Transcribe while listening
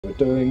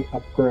we're doing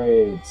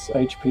upgrades.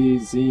 HP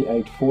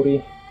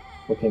Z840,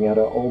 looking at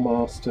an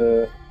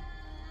Olmaster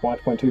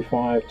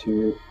 5.25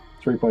 to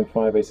 3.5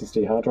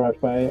 SSD hard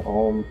drive bay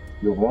on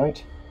your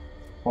right.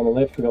 On the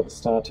left we've got the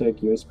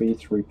Startech USB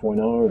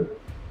 3.0.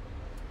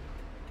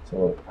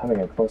 So having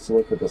a closer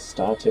look at the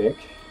Startech.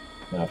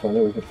 Now if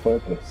only we could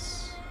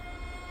focus.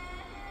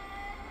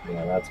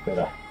 Yeah, that's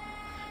better.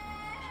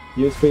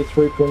 USB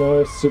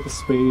 3.0, super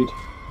speed.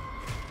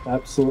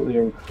 Absolutely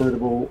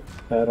incredible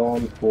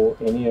add-on for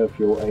any of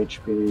your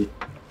HP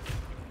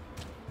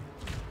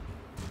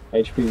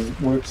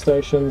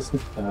workstations,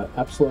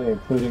 absolutely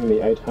including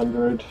the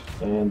 800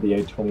 and the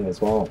 820 as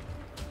well.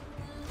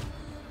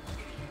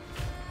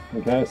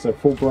 Okay, so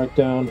full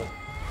breakdown.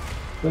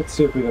 Let's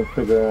see if we can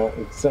figure out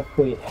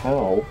exactly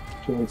how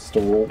to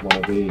install one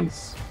of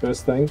these.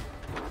 First thing,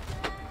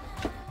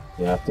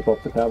 you have to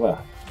pop the cover.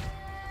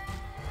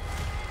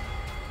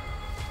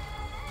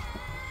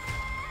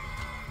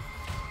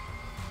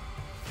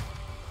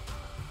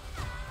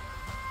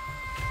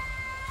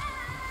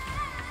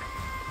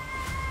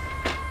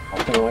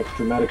 I like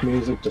dramatic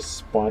music to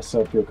spice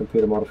up your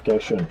computer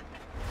modification.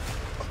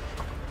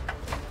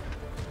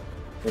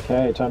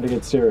 Okay, time to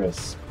get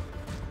serious.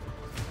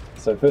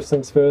 So first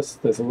things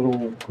first, there's a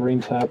little green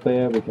tab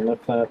there. We can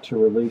lift that to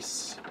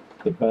release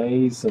the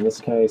bays. In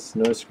this case,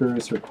 no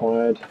screws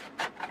required,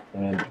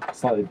 and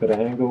slightly better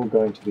angle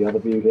going to the other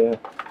view here.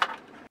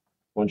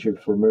 Once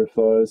you've removed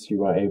those,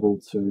 you are able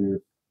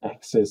to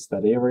access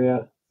that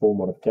area for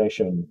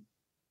modification.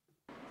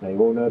 Now you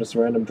will notice a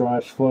random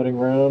drive floating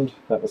around.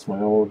 That was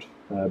my old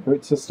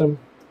boot system.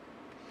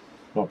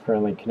 Not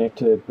currently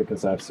connected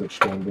because I've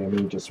switched to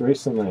NVMe just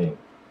recently.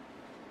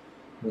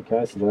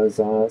 Okay, so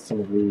those are some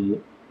of the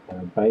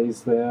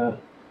bays there.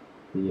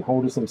 The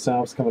holders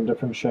themselves come in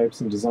different shapes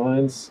and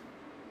designs.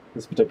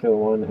 This particular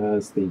one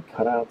has the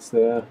cutouts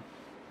there.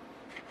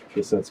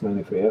 Guess that's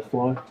mainly for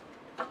airflow.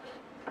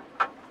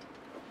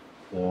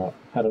 Now,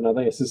 had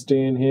another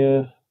SSD in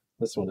here.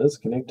 This one is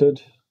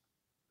connected.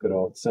 Good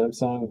old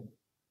Samsung.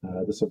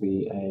 This will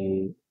be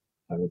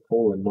I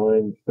recall a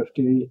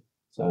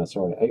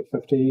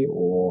 850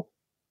 or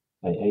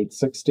a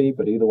 860,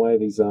 but either way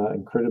these are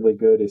incredibly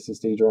good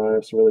SSD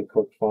drives, really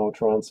quick file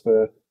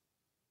transfer.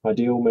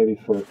 Ideal maybe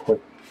for a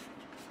quick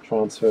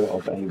transfer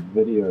of a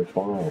video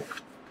file.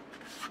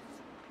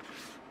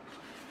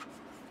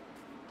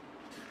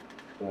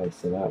 Okay,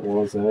 so that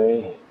was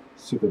a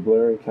super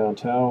blurry, can't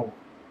tell.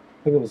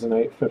 I think it was an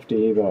 850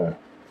 Evo.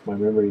 My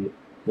memory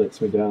lets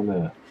me down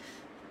there.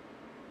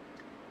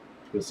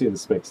 You'll see the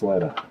specs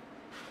later.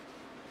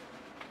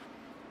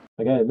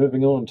 Okay,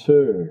 moving on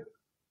to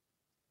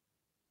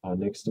our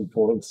next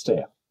important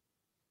step.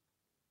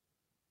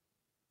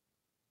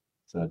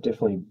 So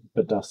definitely a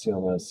bit dusty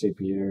on the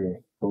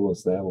CPU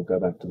coolers there, we'll go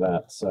back to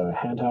that. So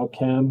handheld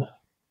cam,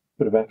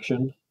 bit of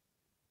action.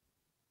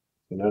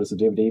 You notice a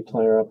DVD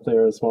player up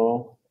there as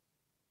well.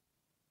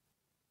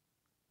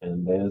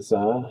 And there's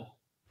our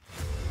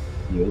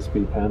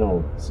USB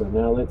panel. So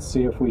now let's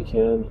see if we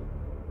can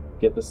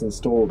get this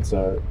installed.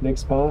 So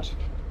next part,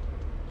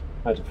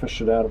 I had to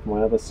fish it out of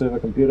my other server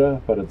computer,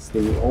 but it's the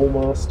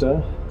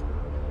Olmaster.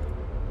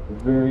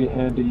 Very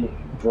handy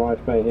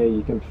drive bay here.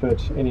 You can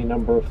fit any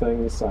number of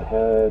things. I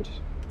had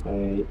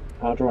a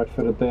hard drive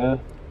fitted there,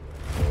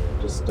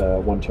 just a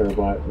 1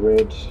 terabyte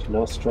red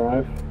NAS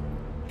drive.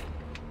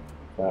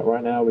 But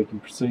right now we can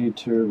proceed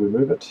to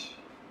remove it,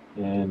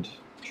 and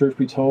truth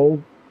be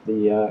told,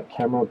 the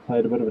camera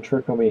played a bit of a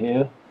trick on me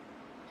here.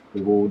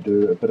 We will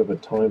do a bit of a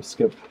time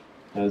skip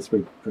as we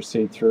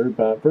proceed through,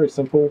 but very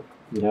simple.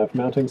 You have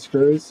mounting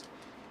screws.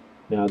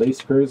 Now these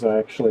screws are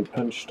actually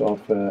pinched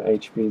off a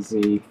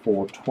HP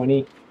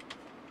Z420.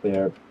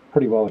 They're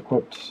pretty well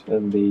equipped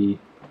in the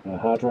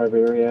hard drive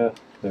area.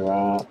 There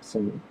are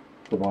some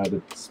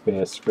provided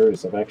spare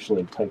screws. I've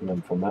actually taken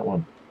them from that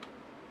one.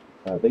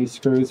 These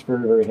screws,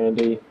 very, very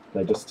handy.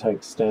 They just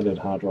take standard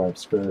hard drive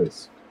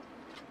screws.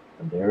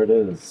 And there it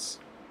is.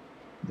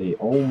 The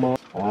Olmaster.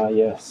 Ah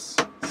yes,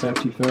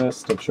 safety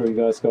first. I'm sure you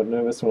guys got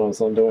nervous when I was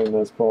undoing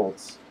those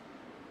bolts.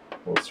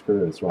 Or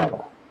screws,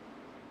 rather.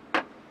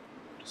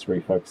 Just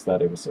refocus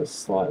that ever so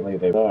slightly.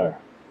 There we go.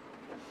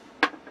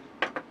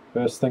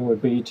 First thing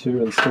would be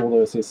to install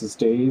those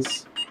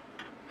SSDs.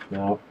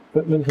 Now,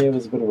 fitment here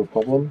was a bit of a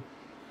problem.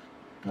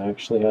 I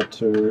actually had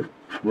to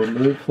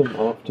remove them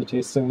after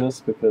testing this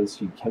because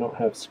you cannot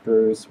have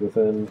screws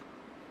within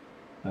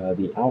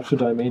the outer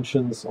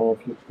dimensions of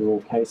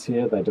your case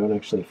here. They don't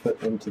actually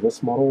fit into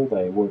this model.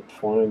 They worked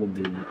fine in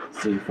the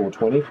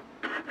Z420.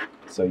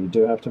 So you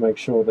do have to make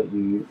sure that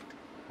you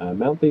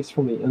mount these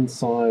from the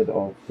inside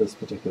of this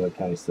particular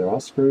case. There are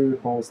screw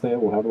holes there.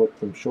 We'll have a look at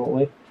them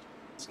shortly. In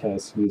this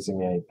case,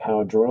 using a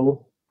power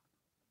drill.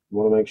 You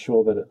want to make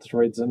sure that it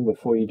threads in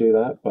before you do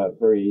that, but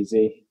very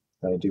easy.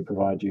 They do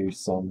provide you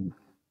some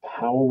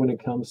power when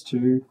it comes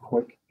to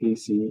quick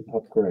PC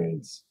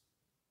upgrades.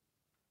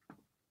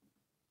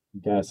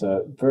 Okay,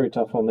 so very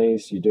tough on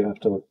these. You do have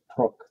to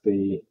proc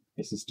the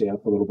SSD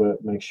up a little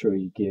bit. Make sure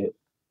you get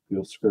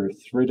your screw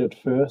threaded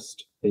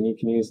first, then you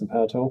can use the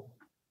power tool.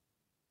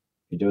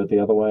 If you do it the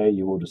other way,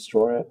 you will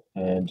destroy it,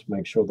 and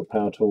make sure the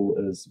power tool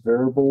is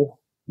variable.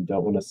 You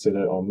don't want to set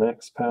it on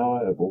max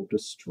power, it will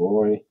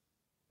destroy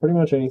pretty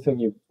much anything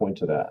you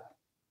point it at.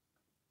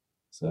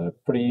 So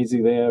pretty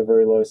easy there,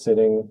 very low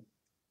setting,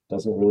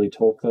 doesn't really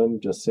torque them,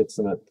 just sets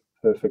them at the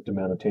perfect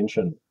amount of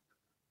tension.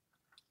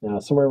 Now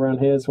somewhere around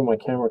here is where my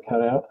camera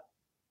cut out.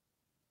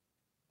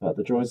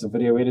 The joys of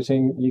video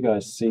editing, you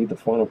guys see the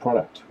final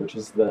product, which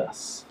is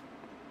this.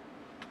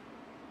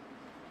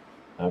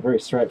 Very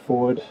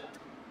straightforward.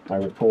 I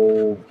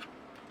recall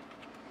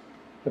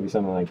maybe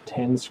something like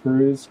 10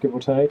 screws, give or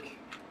take.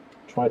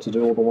 Try to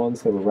do all the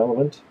ones that were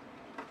relevant.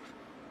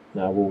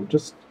 Now we'll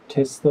just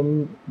test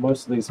them.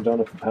 Most of these are done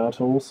with the power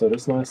tool, so it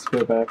is nice to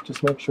go back,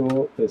 just make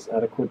sure there's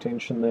adequate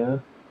tension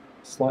there.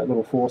 Slight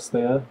little force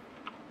there.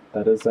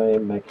 That is a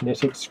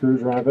magnetic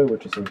screwdriver,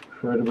 which is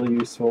incredibly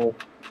useful.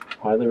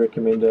 Highly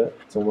recommend it.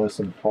 It's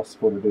almost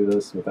impossible to do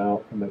this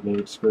without a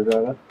magnetic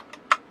screwdriver.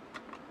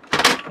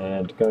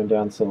 And going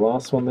down to the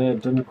last one there,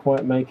 didn't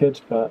quite make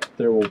it, but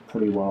they're all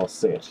pretty well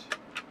set.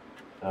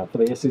 For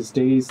the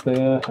SSDs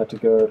there, had to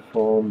go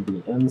from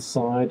the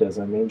inside, as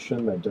I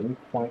mentioned. They didn't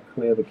quite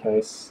clear the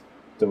case,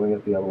 doing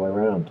it the other way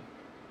around.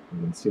 You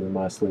can see them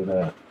nicely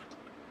there.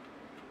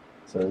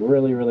 So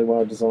really, really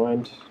well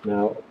designed.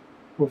 Now,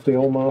 with the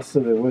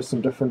Olmaster, there were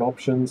some different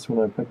options when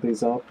I picked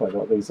these up. I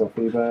got these off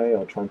eBay.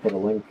 I'll try and put a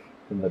link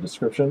in the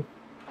description.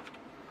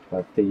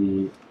 But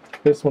the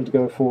best one to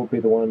go for would be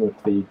the one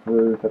with the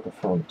groove at the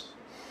front.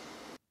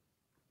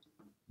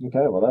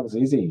 Okay, well that was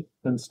easy.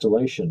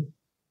 Installation.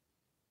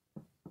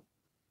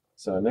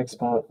 So next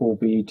part will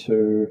be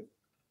to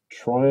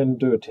try and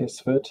do a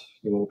test fit.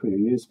 You want to put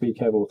your USB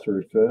cable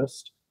through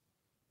first.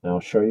 Now I'll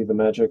show you the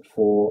magic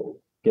for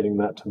getting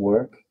that to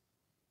work.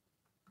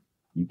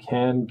 You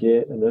can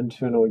get an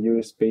internal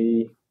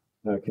USB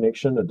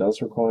connection. It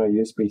does require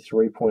USB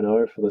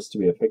 3.0 for this to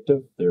be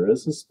effective. There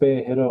is a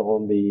spare header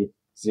on the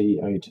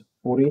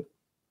Z840,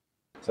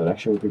 so it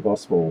actually would be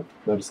possible.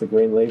 Notice the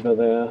green lever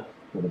there,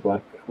 or the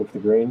black with the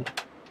green,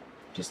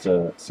 just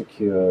to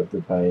secure the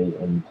bay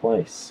in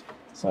place.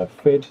 So I've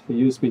fed the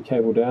USB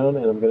cable down,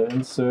 and I'm going to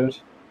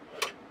insert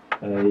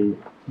a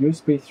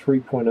USB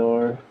 3.0,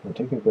 or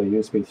technically a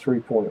USB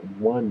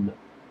 3.1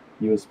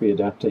 USB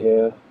adapter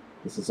here.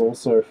 This is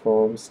also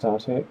from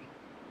Startech.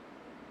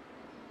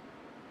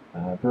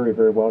 Very,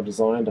 very well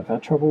designed. I've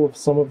had trouble with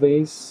some of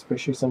these,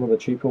 especially some of the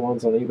cheaper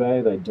ones on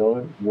eBay. They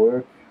don't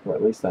work, or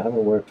at least they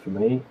haven't worked for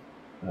me.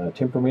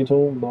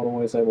 Temperamental, not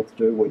always able to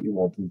do what you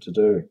want them to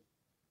do.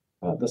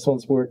 This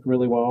one's worked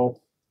really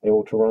well,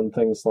 able to run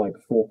things like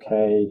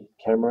 4K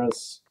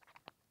cameras.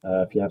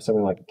 If you have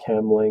something like a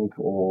Camlink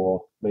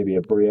or maybe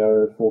a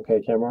Brio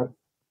 4K camera,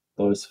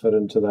 those fit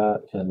into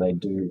that and they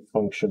do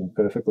function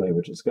perfectly,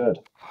 which is good.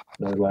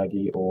 No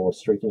laggy or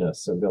streakiness.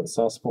 So we've got the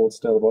SAS ports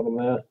down the bottom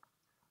there.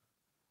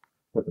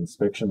 Quick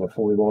inspection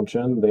before we launch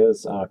in.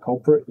 There's our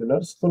culprit. You'll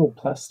notice a little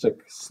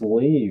plastic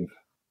sleeve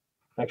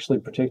actually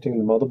protecting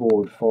the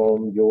motherboard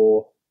from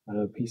your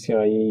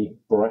PCIe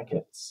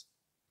brackets.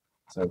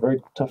 So very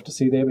tough to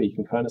see there, but you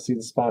can kind of see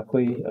the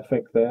sparkly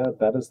effect there.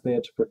 That is there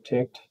to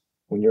protect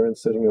when you're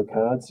inserting your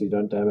card so you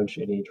don't damage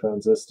any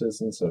transistors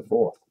and so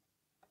forth.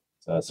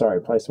 So sorry,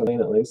 placement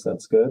in at least,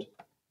 that's good.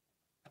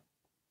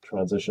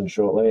 Transition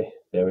shortly.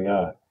 There we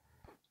go.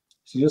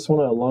 So you just want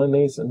to align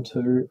these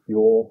into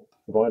your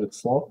provided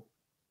slot.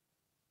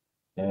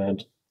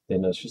 And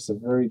then it's just a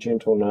very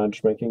gentle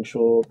nudge, making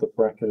sure the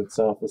bracket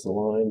itself is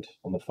aligned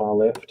on the far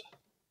left.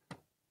 It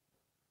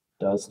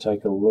does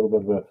take a little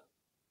bit of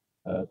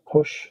a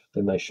push,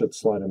 then they should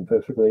slide in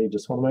perfectly. You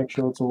just want to make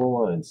sure it's all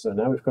aligned. So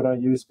now we've got our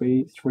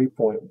USB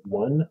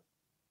 3.1.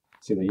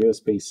 See the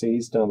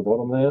USB-Cs down the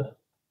bottom there.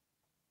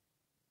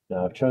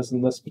 Now I've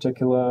chosen this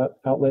particular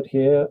outlet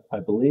here. I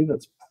believe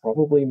it's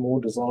probably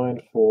more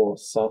designed for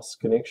SAS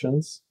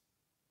connections,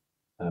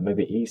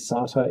 maybe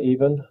eSATA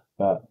even,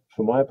 but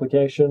for my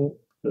application,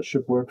 it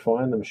should work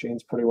fine. The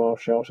machine's pretty well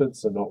sheltered,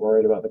 so not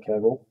worried about the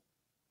cable.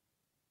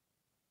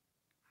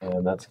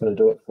 And that's going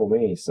to do it for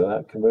me. So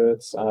that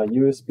converts our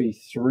USB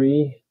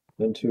 3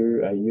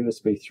 into a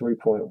USB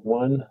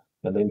 3.1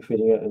 and then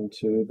feeding it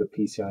into the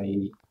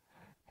PCIe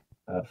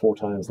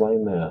 4x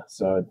lane there.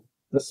 So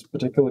this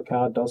particular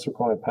card does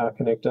require a power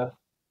connector.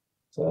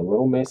 So a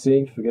little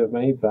messy, forgive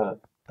me, but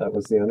that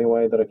was the only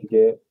way that I could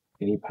get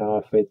any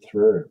power fed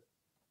through.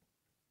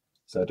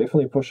 So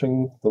definitely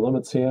pushing the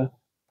limits here.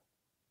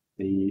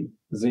 The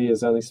Z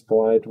is only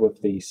supplied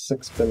with the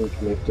 6-pin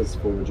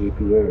connectors for the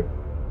GPU.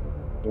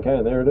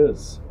 Okay, there it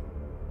is.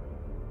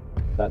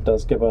 That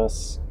does give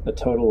us a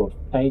total of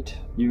 8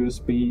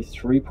 USB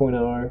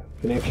 3.0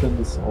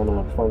 connections on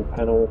our front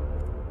panel.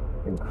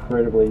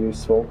 Incredibly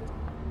useful,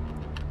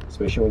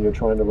 especially when you're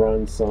trying to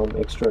run some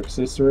extra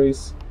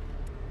accessories.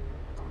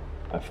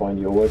 I find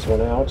you always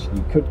run out.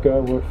 You could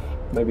go with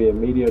maybe a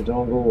media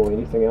dongle or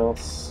anything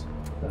else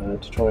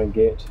to try and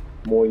get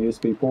more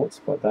USB ports,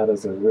 but that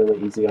is a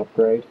really easy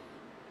upgrade.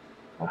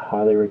 I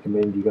highly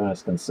recommend you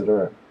guys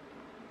consider it.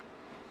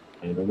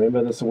 And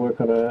remember, this will work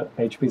on a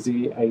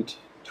HPZ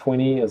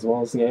 820 as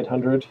well as the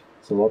 800.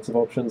 So lots of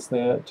options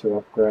there to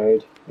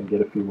upgrade and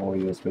get a few more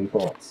USB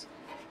ports.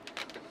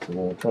 So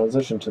we'll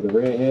transition to the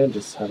rear here,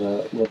 just have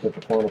a look at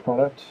the final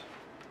product.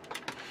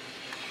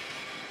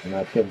 And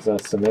that gives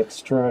us some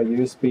extra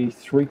USB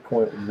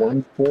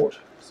 3.1 port,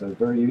 so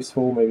very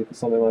useful maybe for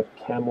something like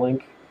Cam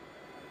Link.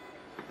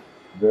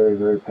 Very,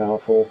 very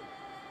powerful,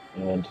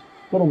 and a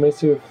little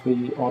messy with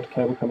the odd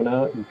cable coming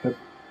out. You could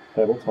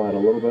cable tie it a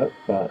little bit,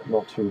 but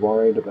not too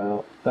worried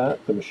about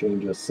that. The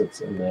machine just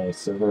sits in a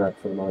server rack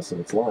for most of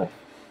its life.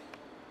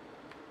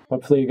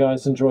 Hopefully you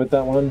guys enjoyed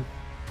that one.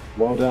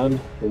 Well done,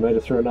 we made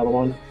it through another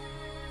one.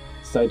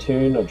 Stay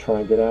tuned, I'll try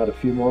and get out a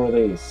few more of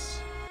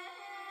these.